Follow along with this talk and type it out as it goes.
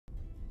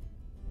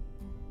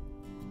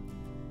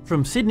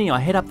From Sydney I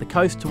head up the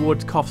coast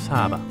towards Coffs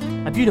Harbour,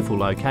 a beautiful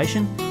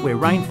location where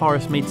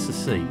rainforest meets the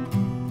sea.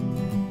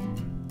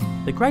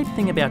 The great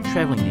thing about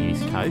travelling the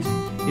East Coast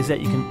is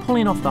that you can pull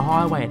in off the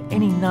highway at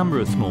any number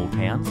of small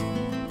towns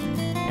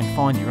and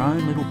find your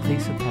own little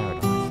piece of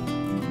paradise.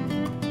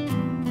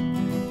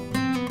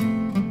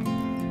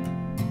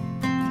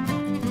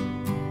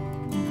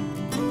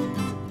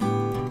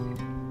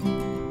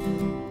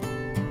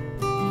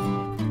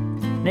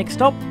 Next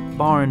stop,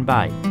 Byron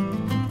Bay,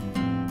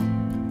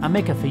 a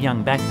mecca for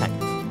young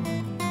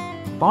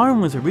backpackers.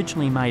 Byron was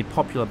originally made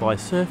popular by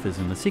surfers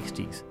in the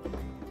 60s.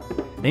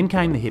 Then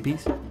came the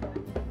hippies,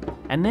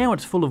 and now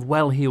it's full of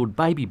well-heeled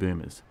baby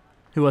boomers,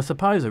 who I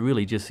suppose are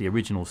really just the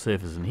original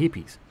surfers and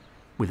hippies,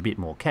 with a bit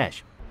more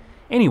cash.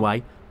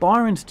 Anyway,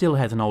 Byron still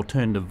has an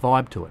alternative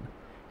vibe to it,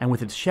 and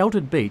with its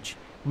sheltered beach,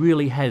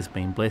 really has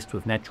been blessed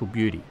with natural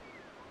beauty.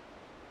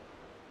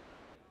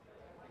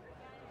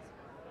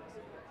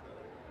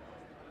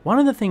 One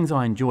of the things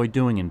I enjoy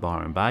doing in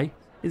Byron Bay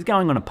is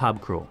going on a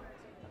pub crawl.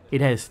 It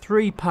has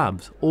 3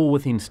 pubs all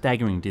within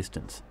staggering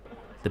distance.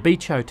 The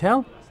Beach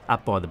Hotel,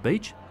 up by the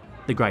beach,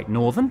 the Great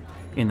Northern,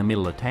 in the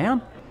middle of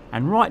town,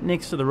 and right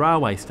next to the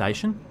railway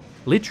station,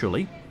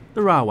 literally,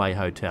 the Railway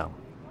Hotel.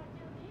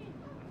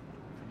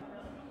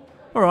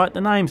 Alright,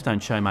 the names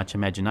don't show much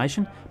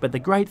imagination, but the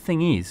great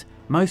thing is,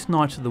 most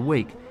nights of the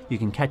week you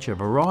can catch a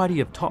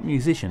variety of top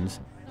musicians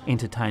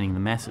entertaining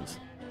the masses.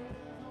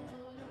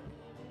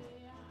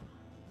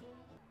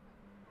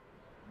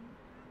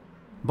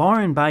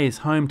 Byron Bay is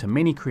home to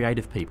many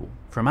creative people,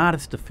 from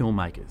artists to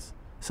filmmakers,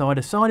 so I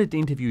decided to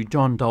interview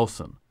John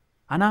Dahlsen,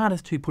 an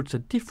artist who puts a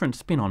different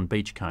spin on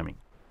beachcombing.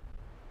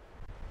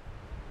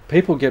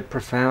 People get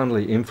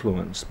profoundly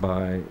influenced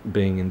by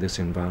being in this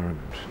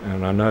environment,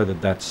 and I know that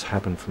that's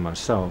happened for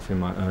myself in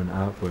my own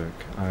artwork.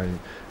 I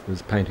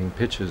was painting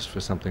pictures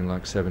for something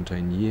like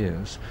 17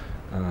 years,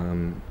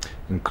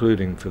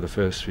 including for the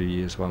first few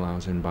years while I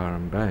was in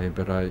Byron Bay,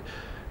 but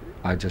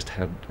I just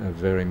had a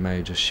very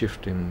major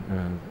shift in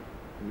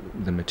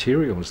the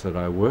materials that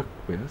I work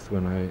with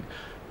when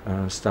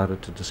I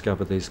started to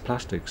discover these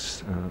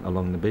plastics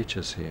along the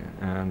beaches here,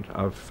 and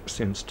I've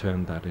since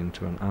turned that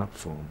into an art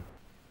form.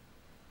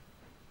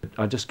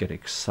 I just get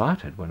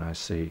excited when I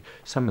see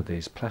some of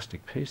these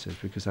plastic pieces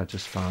because I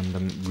just find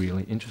them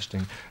really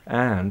interesting,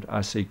 and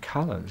I see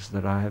colours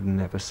that I have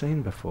never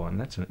seen before, and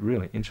that's a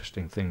really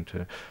interesting thing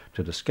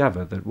to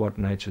discover, that what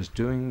nature's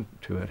doing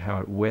to it, how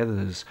it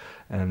weathers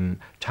and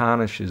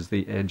tarnishes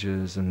the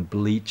edges and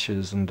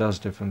bleaches and does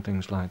different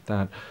things like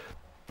that.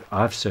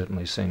 I've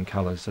certainly seen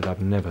colours that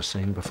I've never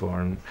seen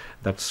before, and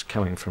that's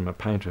coming from a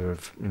painter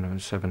of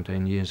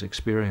 17 years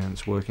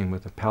experience working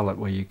with a palette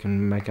where you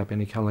can make up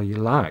any colour you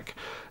like.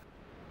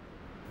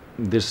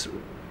 This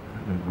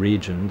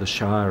region, the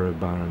Shire of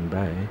Byron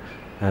Bay,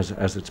 has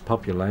as its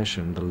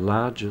population the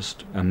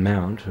largest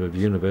amount of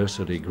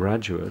university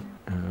graduate,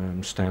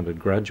 standard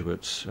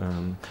graduates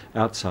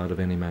outside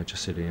of any major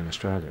city in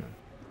Australia.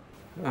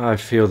 I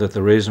feel that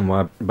the reason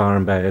why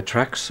Byron Bay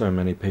attracts so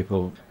many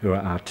people who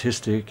are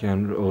artistic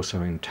and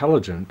also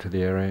intelligent to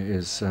the area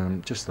is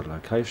just the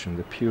location,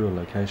 the pure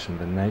location,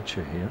 the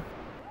nature here.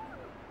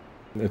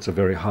 It's a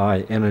very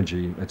high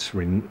energy, it's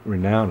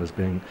renowned as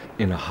being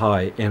in a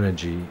high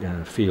energy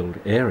field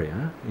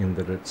area, in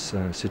that it's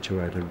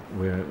situated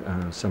where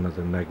some of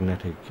the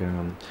magnetic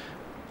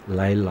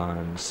ley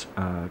lines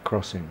are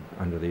crossing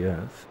under the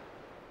earth.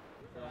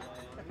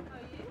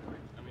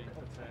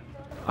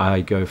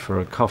 I go for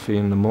a coffee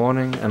in the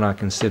morning and I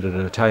can sit at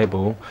a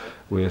table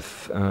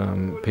with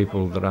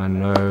people that I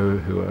know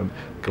who are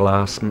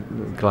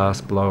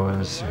glass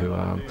blowers, who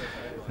are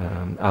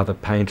other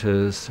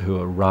painters, who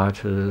are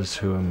writers,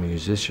 who are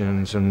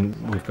musicians, and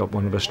we've got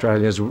one of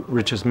Australia's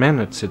richest men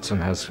that sits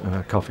and has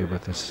coffee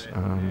with us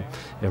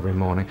every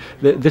morning.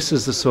 This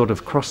is the sort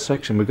of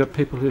cross-section. We've got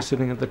people who are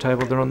sitting at the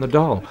table, they're on the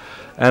dole,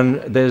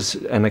 and there's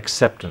an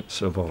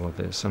acceptance of all of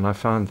this, and I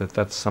find that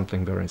that's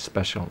something very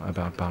special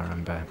about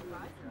Byron Bay.